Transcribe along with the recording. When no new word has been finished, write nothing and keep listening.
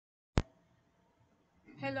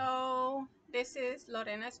Hello, this is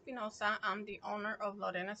Lorena Espinoza. I'm the owner of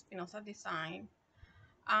Lorena Espinoza Design.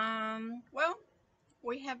 Well,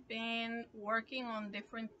 we have been working on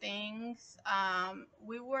different things.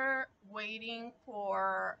 We were waiting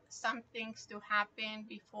for some things to happen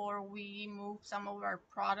before we move some of our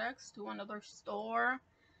products to another store.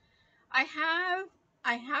 I have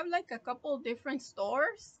I have like a couple different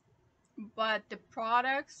stores, but the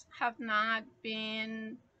products have not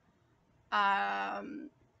been um,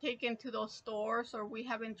 taken to those stores, or we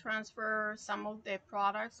haven't transferred some of the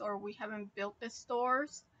products, or we haven't built the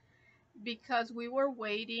stores because we were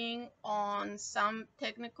waiting on some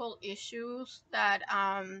technical issues that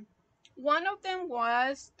one of them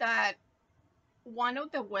was that one of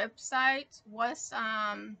the websites was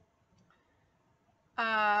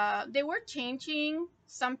they were changing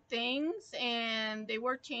some things, and they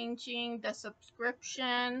were changing the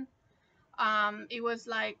subscription. It was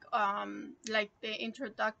like the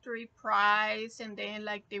introductory price, and then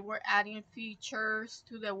like they were adding features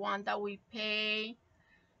to the one that we pay,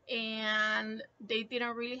 and they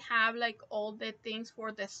didn't really have like all the things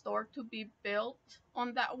for the store to be built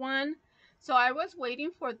on that one. So I was waiting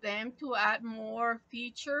for them to add more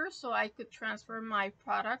features so I could transfer my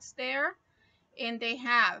products there, and they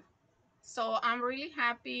have. So I'm really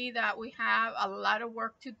happy that we have a lot of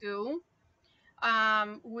work to do.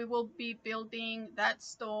 We will be building that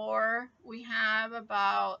store. We have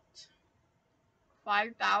about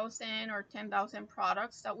 5,000 or 10,000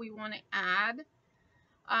 products that we want to add.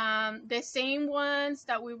 The same ones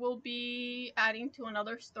that we will be adding to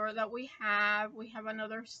another store that we have. We have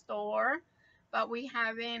another store, but we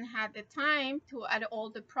haven't had the time to add all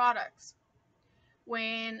the products.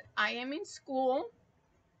 When I am in school,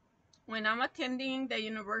 when I'm attending the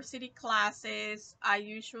university classes, I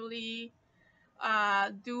usually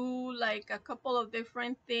do like a couple of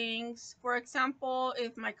different things. For example,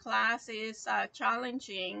 if my class is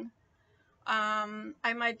challenging,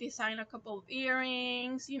 I might design a couple of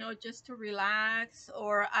earrings, just to relax,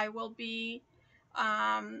 or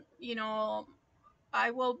um, you know,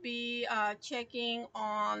 checking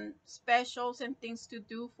on specials and things to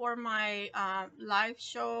do for my live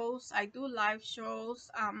shows. I do live shows,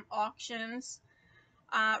 auctions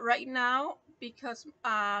right now, because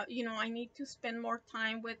I need to spend more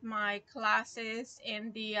time with my classes,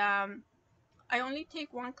 and the I only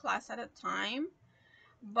take one class at a time,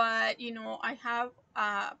 but I have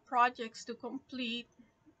projects to complete,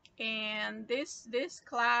 and this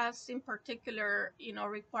class in particular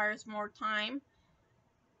requires more time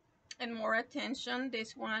and more attention.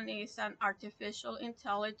 This one is an artificial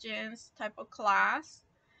intelligence type of class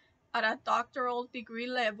at a doctoral degree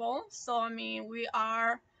level. So, I mean, we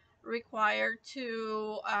are required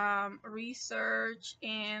to research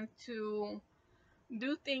and to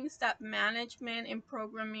do things that management and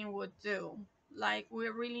programming would do. Like, we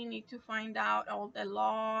really need to find out all the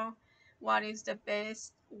law, what is the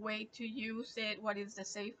best way to use it, what is the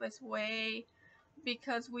safest way,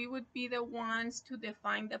 because we would be the ones to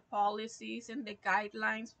define the policies and the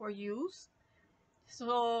guidelines for use.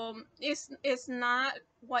 So it's not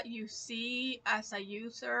what you see as a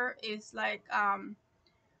user. It's like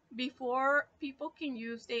before people can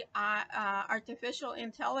use the artificial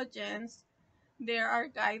intelligence, there are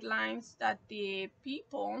guidelines that the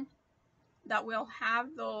people that will have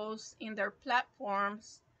those in their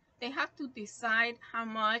platforms, they have to decide how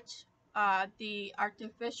much the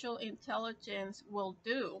artificial intelligence will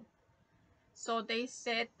do. So they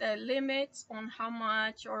set the limits on how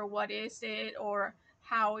much, or what is it, or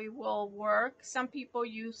how it will work. Some people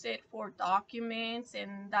use it for documents,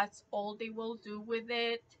 and that's all they will do with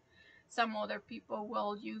it. Some other people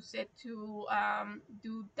will use it to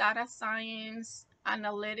do data science,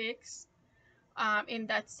 analytics, and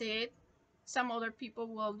that's it. Some other people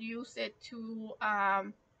will use it to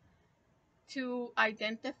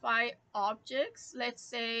identify objects. Let's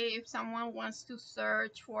say if someone wants to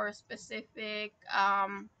search for a specific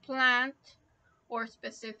plant, or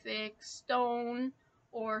specific stone,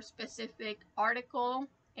 or specific article,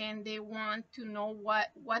 and they want to know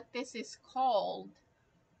what this is called,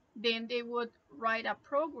 then they would write a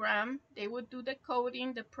program. They would do the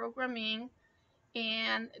coding, the programming,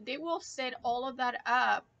 and they will set all of that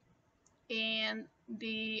up, and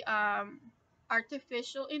the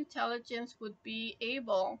artificial intelligence would be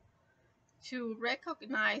able to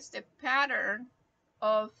recognize the pattern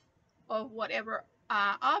of whatever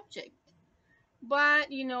object. But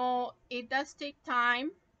it does take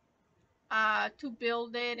time to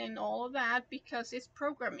build it and all of that, because it's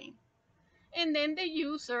programming. And then the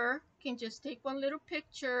user can just take one little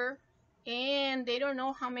picture, and they don't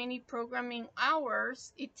know how many programming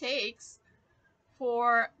hours it takes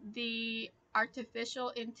for the artificial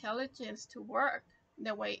intelligence to work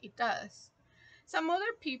the way it does. Some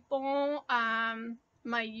other people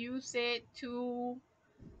might use it to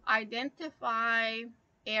identify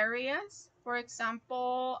areas. For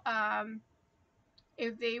example,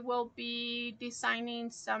 if they will be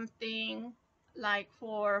designing something like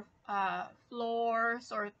for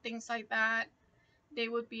floors or things like that, they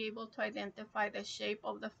would be able to identify the shape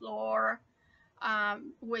of the floor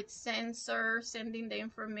with sensors sending the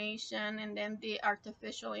information, and then the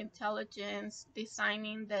artificial intelligence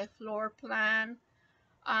designing the floor plan.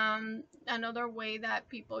 Another way that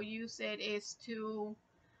people use it is to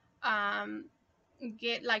um,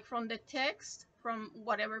 get like from the text from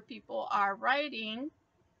whatever people are writing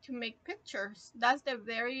to make pictures. That's the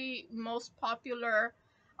very most popular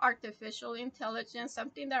artificial intelligence,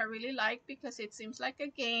 something that I really like because it seems like a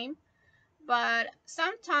game. But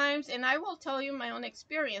sometimes, and I will tell you my own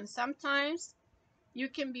experience, sometimes you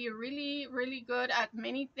can be really, really good at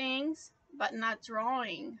many things, but not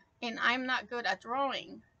drawing. And I'm not good at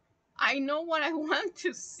drawing. I know what I want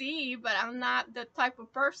to see, but I'm not the type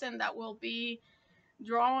of person that will be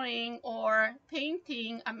drawing or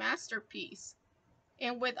painting a masterpiece.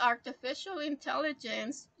 And with artificial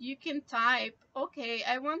intelligence, you can type, okay,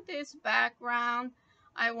 I want this background,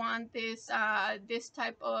 I want this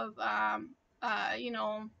type of you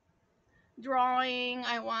know, drawing,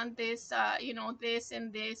 I want this you know, this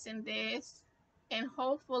and this and this. And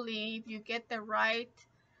hopefully, if you get the right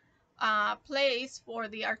place for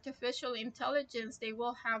the artificial intelligence, they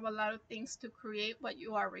will have a lot of things to create what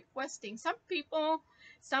you are requesting. Some people,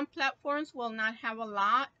 some platforms will not have a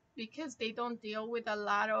lot because they don't deal with a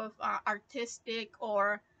lot of artistic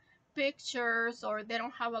or pictures, or they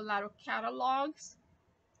don't have a lot of catalogs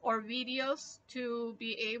or videos to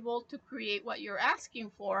be able to create what you're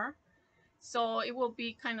asking for. So it will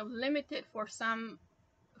be kind of limited for some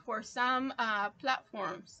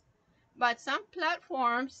platforms. But some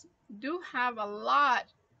platforms do have a lot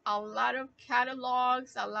of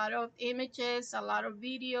catalogs, a lot of images, a lot of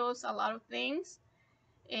videos, a lot of things,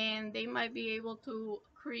 and they might be able to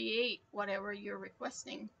create whatever you're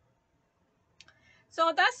requesting.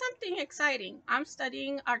 So that's something exciting. I'm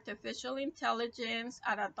studying artificial intelligence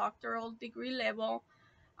at a doctoral degree level.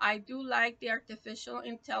 I do like the artificial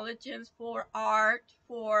intelligence for art,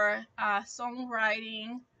 for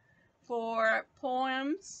songwriting, for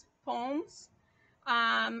poems.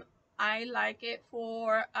 Um, I like it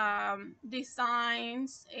for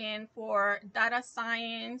designs and for data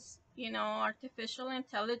science. You know, artificial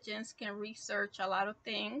intelligence can research a lot of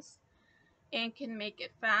things and can make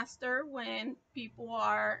it faster when people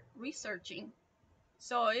are researching.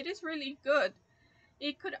 So it is really good.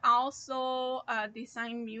 It could also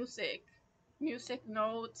design music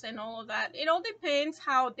notes and all of that. It all depends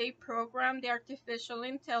how they program the artificial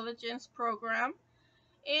intelligence program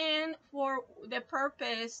and for the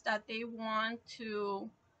purpose that they want to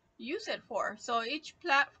use it for. So each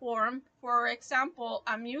platform, for example,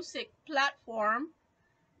 a music platform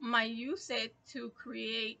might use it to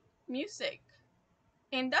create music.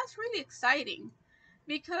 And that's really exciting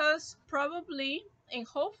because probably and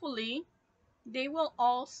hopefully they will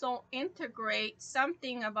also integrate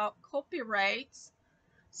something about copyrights.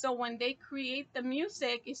 So when they create the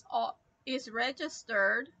music, is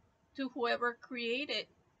registered to whoever created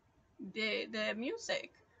the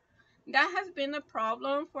music. That has been a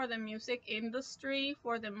problem for the music industry,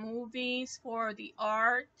 for the movies, for the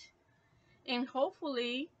art, and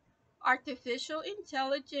hopefully artificial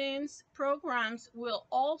intelligence programs will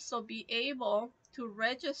also be able to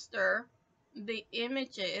register the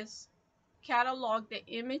images, catalog the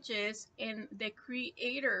images and the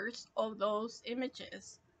creators of those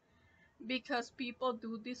images, because people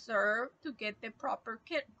do deserve to get the proper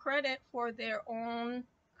credit for their own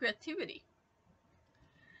creativity.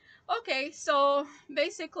 Okay, so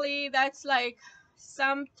basically that's like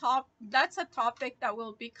that's a topic that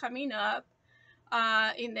will be coming up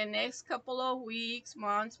in the next couple of weeks,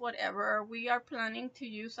 months, whatever. We are planning to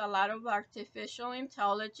use a lot of artificial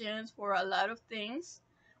intelligence for a lot of things.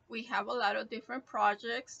 We have a lot of different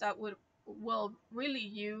projects that will really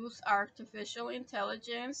use artificial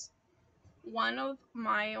intelligence. One of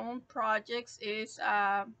my own projects is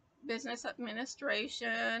business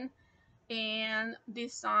administration and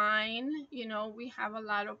design. You know, we have a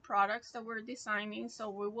lot of products that we're designing, so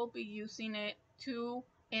we will be using it to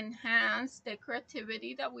enhance the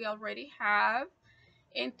creativity that we already have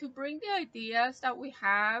and to bring the ideas that we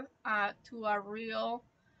have to a real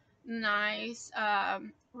nice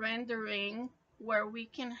rendering where we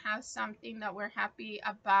can have something that we're happy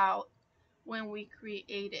about when we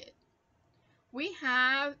create it. We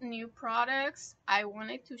have new products. I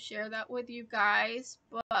wanted to share that with you guys,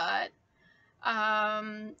 but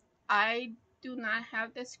I do not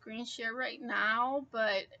have the screen share right now,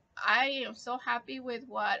 but I am so happy with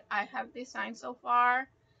what I have designed so far,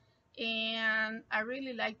 and I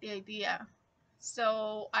really like the idea.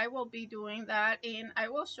 So I will be doing that, and I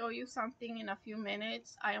will show you something in a few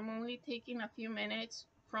minutes. I am only taking a few minutes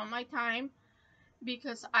from my time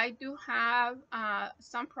because I do have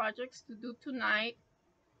some projects to do tonight.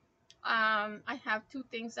 I have two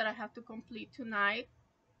things that I have to complete tonight,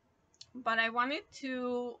 but I wanted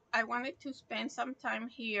to spend some time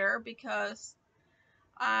here because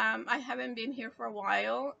I haven't been here for a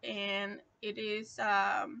while, and it is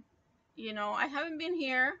I haven't been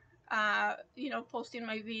here posting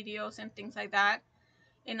my videos and things like that,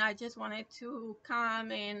 and I just wanted to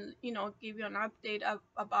come and give you an update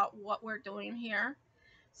about what we're doing here.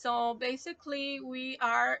 So basically, we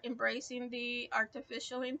are embracing the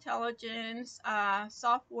artificial intelligence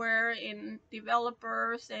software in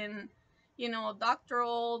developers and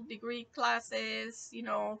doctoral degree classes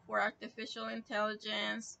for artificial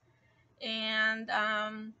intelligence, and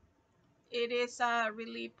it is a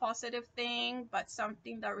really positive thing, but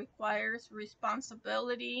something that requires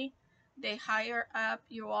responsibility. The higher up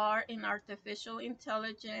you are in artificial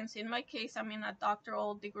intelligence, in my case, I'm in a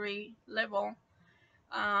doctoral degree level,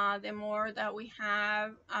 the more that we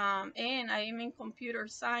have. And I am in computer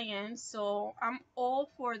science, so I'm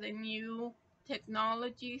all for the new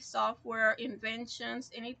technology, software,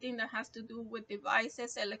 inventions, anything that has to do with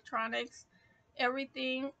devices, electronics,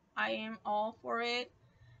 everything. I am all for it.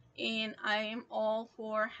 And I am all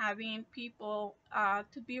for having people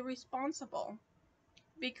to be responsible,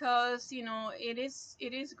 because it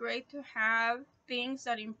is great to have things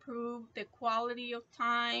that improve the quality of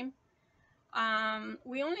time.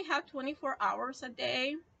 We only have 24 hours a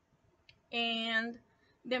day, and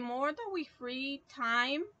the more that we free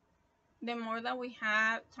time, the more that we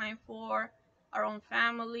have time for our own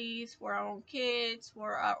families, for our own kids,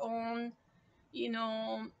 for our own, you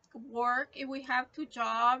know, work. If we have two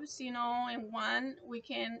jobs, and one we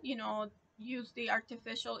can, use the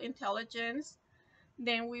artificial intelligence,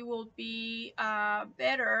 then we will be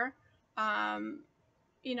better, um,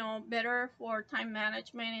 better for time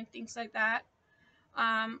management and things like that.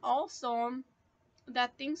 Also,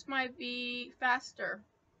 that things might be faster.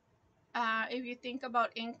 If you think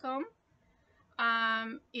about income,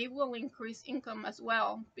 it will increase income as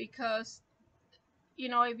well, because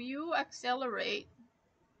if you accelerate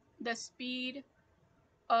the speed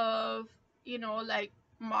of like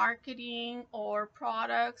marketing or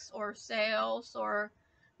products or sales or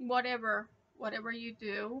whatever you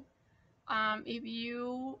do, if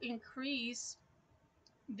you increase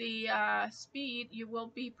the speed, you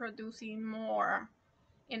will be producing more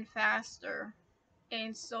and faster.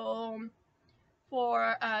 And so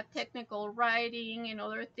for technical writing and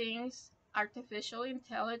other things, artificial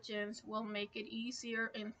intelligence will make it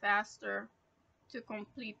easier and faster to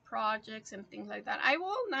complete projects and things like that. I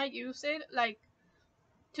will not use it. Like,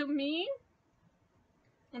 to me,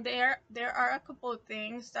 there are a couple of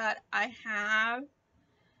things that I have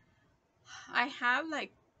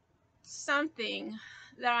like something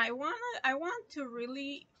that I want to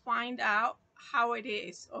really find out how it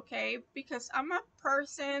is, okay? Because I'm a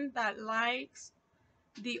person that likes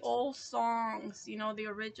the old songs, the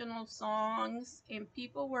original songs, and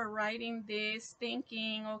people were writing this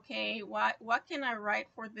thinking, okay, what can I write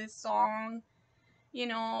for this song?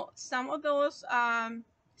 Some of those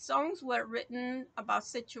songs were written about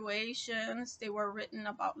situations, they were written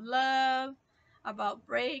about love, about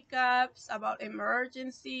breakups, about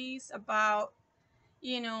emergencies, about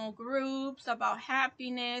groups, about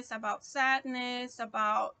happiness, about sadness,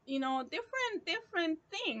 about different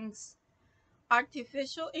things.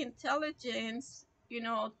 Artificial intelligence,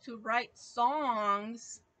 to write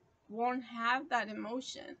songs, won't have that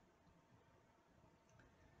emotion.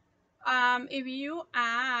 If you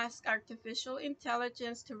ask artificial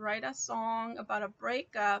intelligence to write a song about a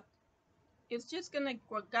breakup, it's just gonna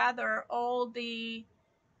gather all the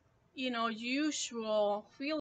usual feelings